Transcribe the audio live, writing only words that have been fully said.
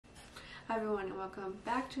Hi everyone and welcome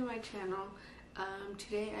back to my channel.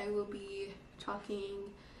 Today I will be talking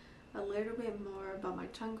a little bit more about my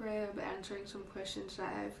tongue crib, answering some questions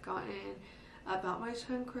that I've gotten about my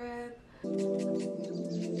tongue crib. And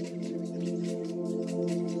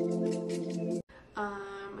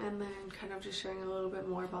then kind of just sharing a little bit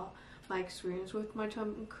more about my experience with my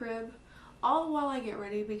tongue crib, all while I get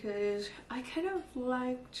ready, because I kind of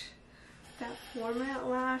liked that format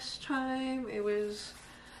last time. It was,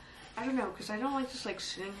 I don't know, because I don't like just like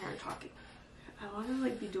sitting here talking. I want to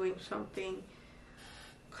like be doing something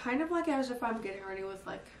kind of like as if I'm getting ready with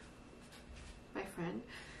like my friend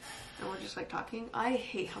and we're just like talking. I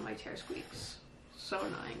hate how my chair squeaks. So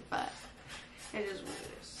annoying, but it is what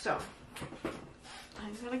it is. So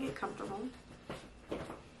I'm gonna get comfortable. Okay,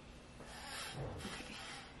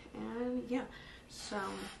 and yeah, so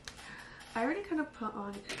I already kind of put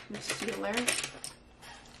on concealer. I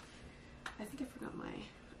think I forgot my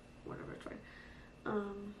whatever it's right.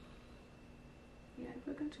 Yeah, I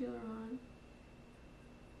put concealer on.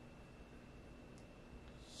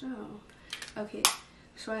 So, okay,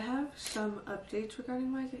 so I have some updates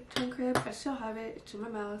regarding my tongue crib. I still have it, it's in my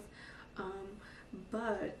mouth,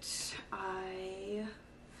 but I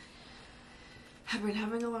have been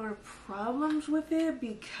having a lot of problems with it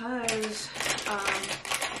because,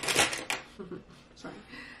 sorry.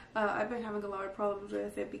 I've been having a lot of problems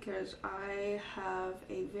with it because I have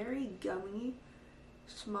a very gummy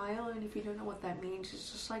smile, and if you don't know what that means,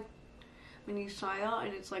 it's just like when you smile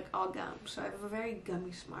and it's like all gum. So I have a very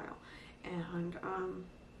gummy smile, and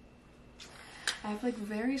I have like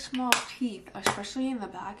very small teeth, especially in the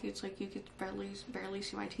back. It's like you could barely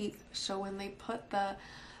see my teeth. So when they put the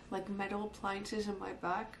like metal appliances in my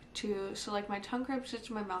back so like my tongue crib sits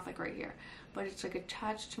in my mouth like right here, but it's like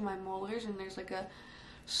attached to my molars, and there's like a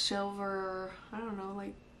silver, I don't know,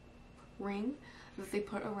 like ring that they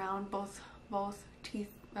put around both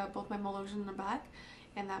teeth, both my molars in the back,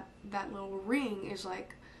 and that little ring is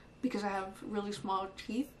like, because I have really small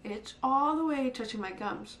teeth, it's all the way touching my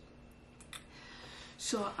gums.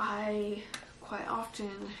 So I quite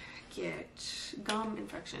often get gum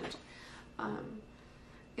infections.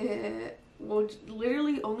 It will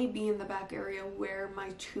literally only be in the back area where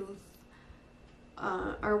my tooth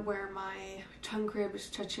or where my tongue crib is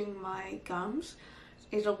touching my gums.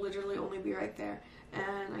 It'll literally only be right there,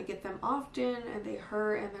 and I get them often and they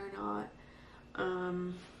hurt and they're not,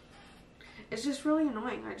 it's just really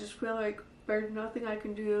annoying. I just feel like there's nothing I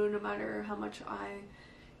can do, no matter how much I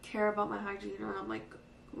care about my hygiene, or I'm like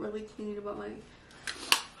really clean about my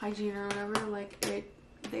hygiene or whatever, like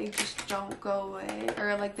they just don't go away,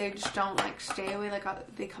 or like they just don't like stay away, like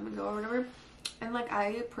they come and go or whatever. And like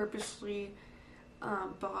I purposely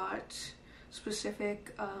bought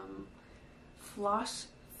specific floss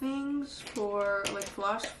things for like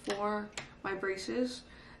floss for my braces,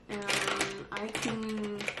 and I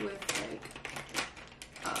clean with like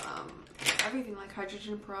everything, like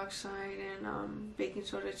hydrogen peroxide and baking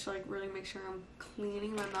soda, to like really make sure I'm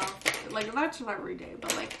cleaning my mouth. Like that's not every day,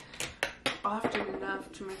 but like often enough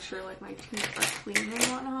to make sure like my teeth are clean and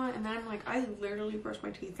whatnot. And then like I literally brush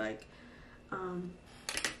my teeth like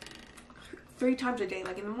 3 times a day,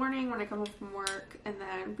 like in the morning when I come home from work, and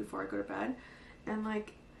then before I go to bed. And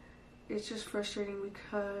like it's just frustrating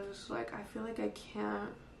because like I feel like I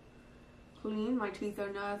can't clean my teeth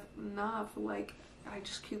enough. Like I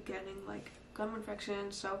just keep getting like gum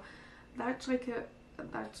infections. So that's like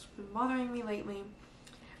that's been bothering me lately.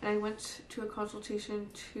 And I went to a consultation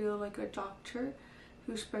to like a doctor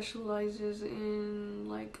who specializes in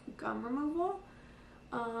like gum removal.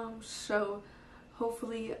 So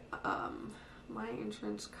hopefully my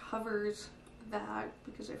insurance covers that,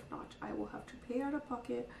 because if not, I will have to pay out of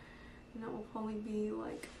pocket, and that will probably be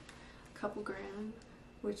like a couple grand,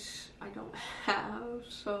 which I don't have.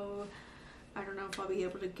 So I don't know if I'll be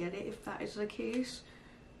able to get it if that is the case.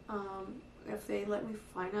 If they let me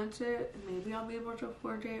finance it, maybe I'll be able to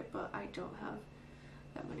afford it, but I don't have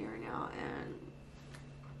that money right now. And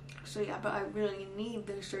so yeah, but I really need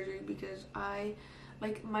the surgery because I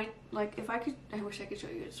like if I could, I wish I could show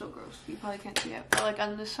you, it's so gross, you probably can't see it, but like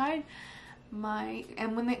on this side,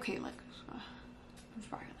 and when they, okay, like I'm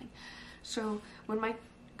spiraling. So when my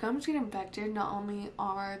gums get infected, not only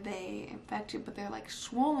are they infected, but they're like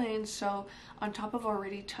swollen. So on top of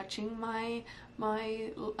already touching my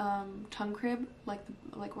tongue crib, like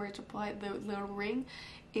where it's applied, the little ring,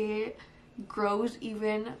 it grows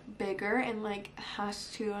even bigger and like has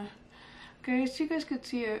to, guys, you guys could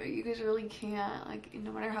see it, you guys really can't, like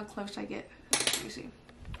no matter how close I get. Let me see,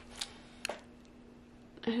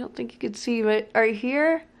 I don't think you could see, but right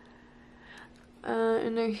here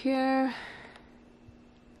and right here,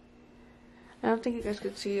 I don't think you guys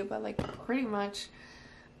could see it, but like pretty much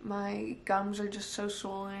my gums are just so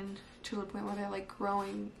swollen to the point where they're like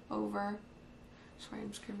growing over. Sorry,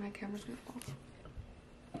 I'm scared my camera's gonna fall.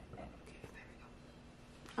 Okay,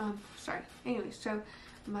 there we go. Sorry. Anyway, so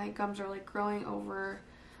my gums are like growing over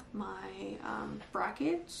my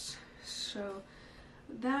brackets, so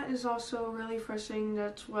that is also really frustrating.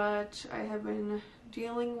 That's what I have been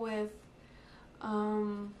dealing with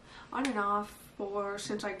on and off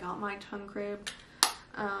since I got my tongue crib,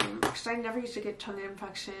 because I never used to get tongue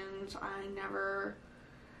infections. I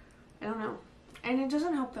don't know. And it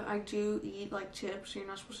doesn't help that I do eat like chips. You're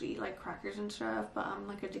not supposed to eat like crackers and stuff, but I'm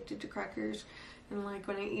like addicted to crackers, and like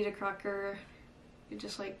when I eat a cracker, it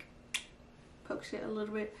just like pokes it a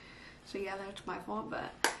little bit. So yeah, that's my fault.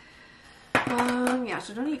 But yeah,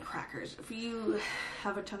 so don't eat crackers. If you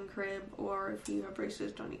have a tongue crib or if you have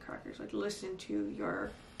braces, don't eat crackers. Like, listen to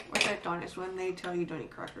your orthodontist when they tell you don't eat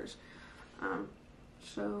crackers.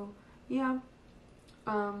 So yeah.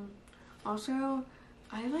 Also,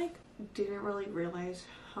 I like didn't really realize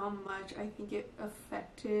how much I think it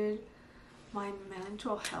affected my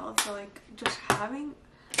mental health. Like, just having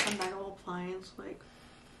a metal appliance, like,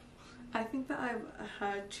 I think that I've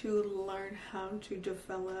had to learn how to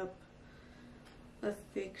develop a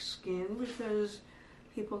thick skin because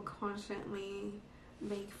people constantly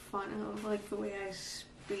make fun of like the way I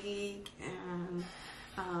speak, and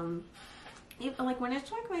like when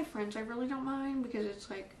it's like my friends, I really don't mind because it's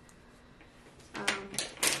like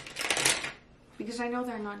because I know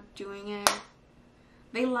they're not doing it.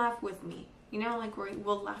 They laugh with me, you know, like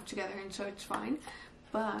we'll laugh together, and so it's fine.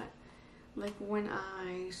 But like when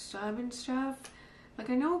I sub and stuff, like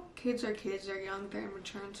I know kids are kids, they're young, they're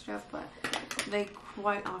immature and stuff, but they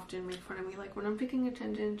quite often make fun of me. Like when I'm taking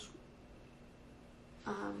attendance,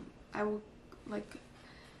 I will like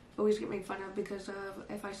always get made fun of because of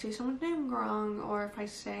if I say someone's name wrong, or if I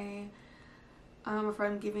say if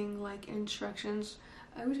I'm giving like instructions.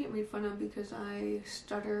 I always get made fun of because I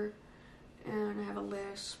stutter and I have a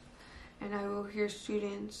lisp, and I will hear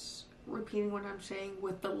students repeating what I'm saying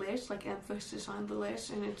with the lisp, like emphasis on the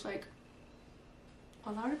lisp, and it's like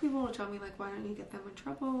a lot of people will tell me like, why don't you get them in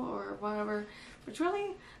trouble or whatever, but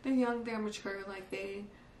really they're young, they're mature, like they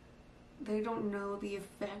don't know the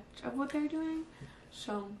effect of what they're doing.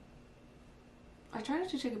 So I try not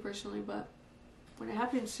to take it personally, but when it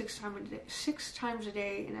happens 6 times a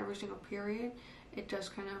day in every single period, it does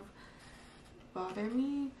kind of bother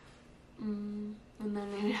me. And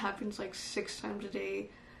then it happens like 6 times a day,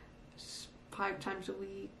 5 times a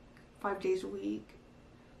week, 5 days a week.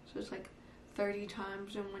 So it's like 30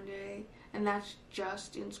 times in one day, and that's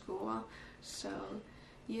just in school. So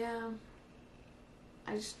yeah,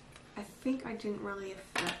 I think I didn't really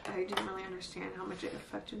understand how much it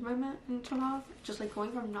affected my mental health. Just like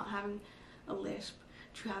going from not having a lisp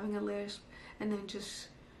to having a lisp, and then just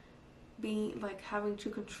being like having to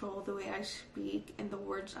control the way I speak and the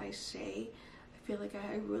words I say. I feel like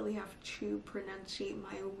I really have to pronunciate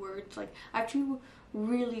my words. Like I have to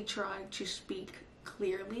really try to speak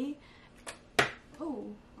clearly. Oh,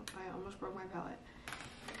 I almost broke my palette.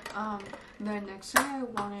 The next thing I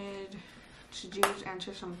wanted to do is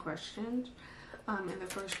answer some questions. And the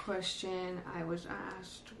first question I was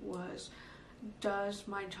asked was, does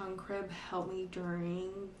my tongue crib help me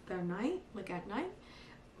during the night, like at night?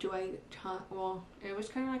 Well, it was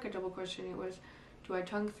kind of like a double question. It was, do I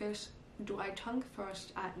tongue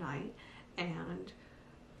thrust at night, and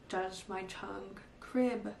does my tongue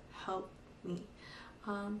crib help me?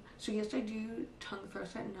 So yes, I do tongue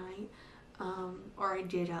thrust at night, or I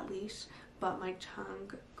did at least, but my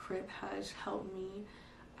tongue crib has helped me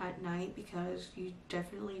at night because you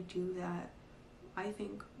definitely do that, I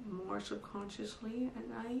think, more subconsciously at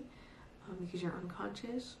night, because you're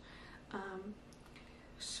unconscious.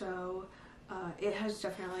 So it has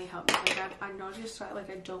definitely helped me. Like I noticed that like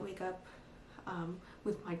I don't wake up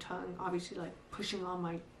with my tongue obviously like pushing on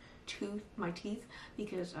my teeth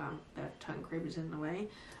because the tongue crib is in the way.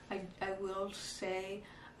 I will say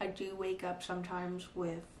I do wake up sometimes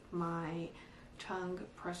with my tongue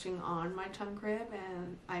pressing on my tongue crib,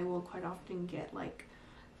 and I will quite often get like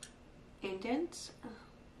indents.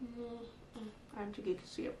 I don't think you can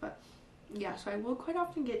see it, but yeah, so I will quite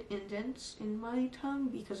often get indents in my tongue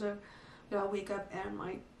because of I'll wake up and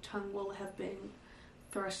my tongue will have been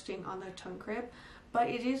thrusting on the tongue crib. But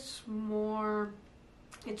it is more,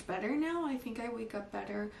 it's better now. I think I wake up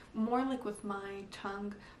better, more like with my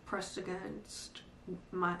tongue pressed against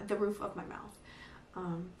the roof of my mouth.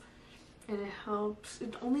 And it helps.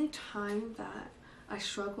 The only time that I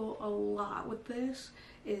struggle a lot with this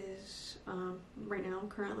is right now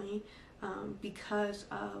currently, because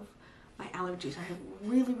of my allergies. I have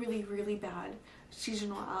really bad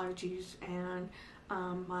seasonal allergies, and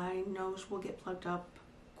my nose will get plugged up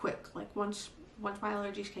quick. Like once my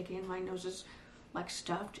allergies kick in, my nose is like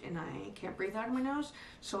stuffed and I can't breathe out of my nose.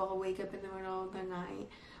 So I'll wake up in the middle of the night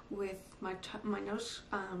with my nose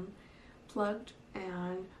plugged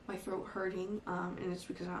and my throat hurting, and it's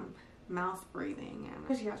because I'm mouth breathing.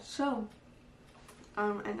 And yeah, so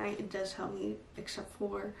at night it does help me, except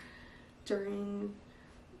for during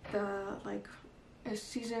the like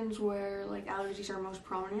seasons where like allergies are most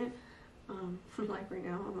prominent. Like right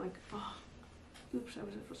now I'm like, oh, oops, I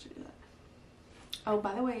wasn't supposed to do that. Oh,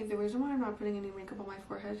 by the way, the reason why I'm not putting any makeup on my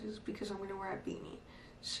forehead is because I'm going to wear a beanie.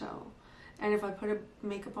 So, and if I put a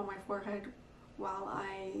makeup on my forehead while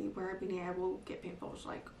I wear a beanie, I will get pimples,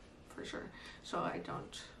 like, for sure. So I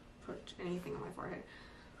don't put anything on my forehead.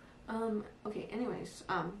 Okay, anyways,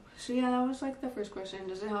 so yeah, that was like the first question.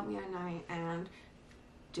 Does it help me at night? And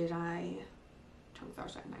did I tongue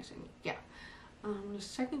thrust at night? Yeah. The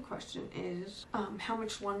second question is, how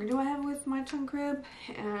much longer do I have with my tongue crib?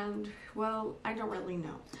 And, well, I don't really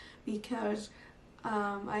know, because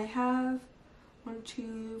I have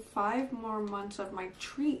 5 more months of my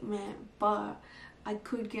treatment, but I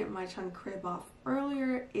could get my tongue crib off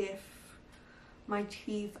earlier if my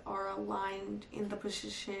teeth are aligned in the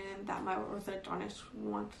position that my orthodontist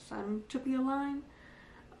wants them to be aligned.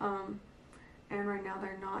 And right now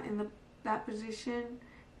they're not in that position,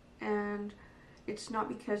 and it's not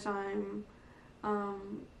because I'm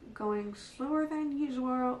going slower than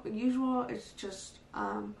usual. It's just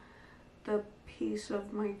the pace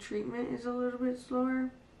of my treatment is a little bit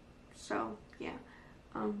slower. So yeah,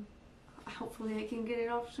 hopefully I can get it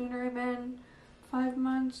off sooner than 5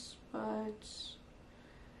 months, but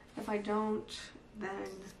if I don't, then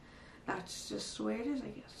that's just the way it is, I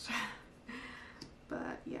guess.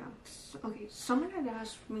 But yeah, okay, someone had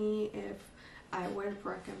asked me if I would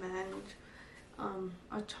recommend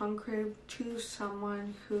a tongue crib to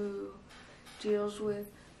someone who deals with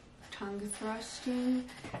tongue thrusting.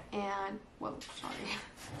 And, well, sorry,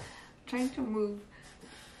 I'm trying to move.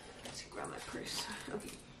 Let's see, grab my purse. Okay,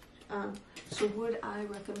 so would I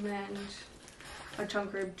recommend a tongue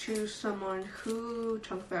crib to someone who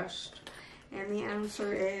tongue thrusts? And the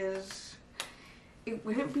answer is, it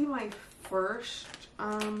wouldn't be my first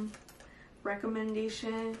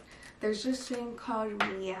recommendation. There's this thing called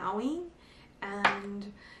meowing,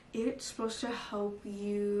 and it's supposed to help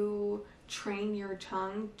you train your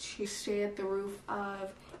tongue to stay at the roof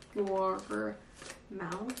of your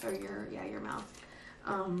mouth, or your mouth.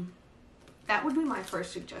 That would be my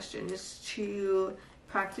first suggestion, is to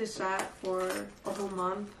practice that for a whole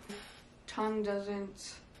month. Tongue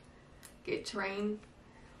doesn't get trained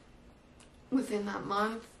within that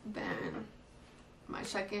month, then my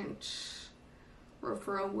second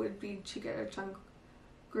referral would be to get a tongue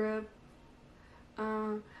grip.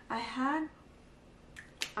 I had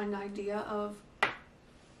an idea of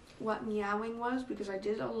what meowing was because I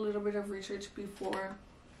did a little bit of research before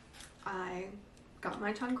I got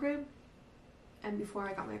my tongue crib and before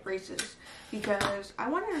I got my braces, because I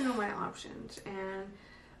wanted to know my options, and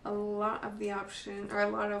a lot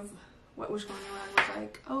of what was going around was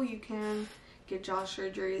like, oh, you can get jaw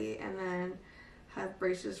surgery and then have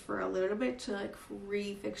braces for a little bit to like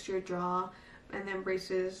refix your jaw, and then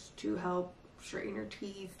braces to help straighten your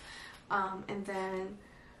teeth, and then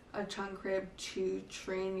a tongue crib to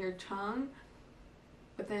train your tongue.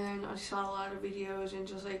 But then I saw a lot of videos and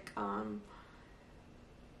just like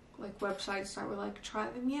websites that were like, try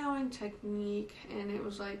the meowing technique, and it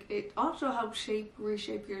was like, it also helps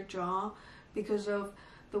reshape your jaw because of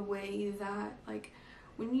the way that, like,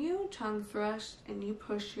 when you tongue thrust and you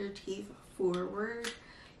push your teeth forward,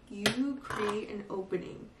 you create an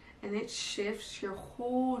opening, and it shifts your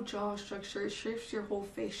whole jaw structure, it shifts your whole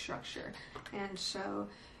face structure, and so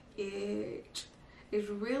it is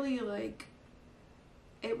really like,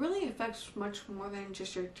 it really affects much more than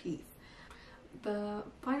just your teeth. The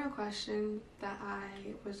final question that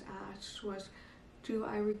I was asked was, do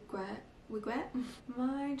I regret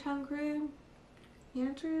my tongue crib? The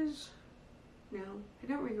answer is no, I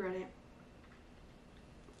don't regret it.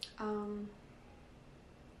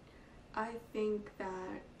 I think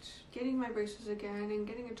that getting my braces again and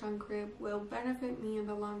getting a tongue crib will benefit me in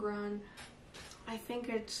the long run. I think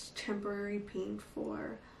it's temporary pain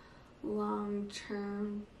for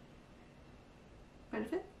long-term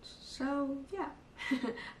benefits. So yeah,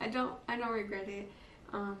 I don't regret it.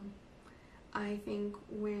 I think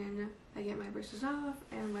when I get my braces off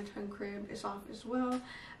and my tongue crib is off as well,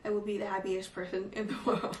 I will be the happiest person in the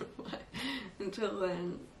world. But until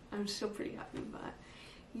then, I'm still pretty happy. But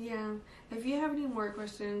yeah, if you have any more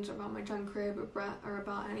questions about my tongue crib or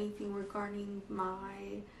about anything regarding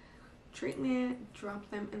my treatment, drop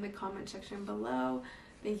them in the comment section below.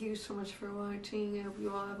 Thank you so much for watching. I hope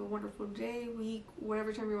you all have a wonderful day, week,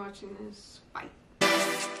 whatever time you're watching this. Bye.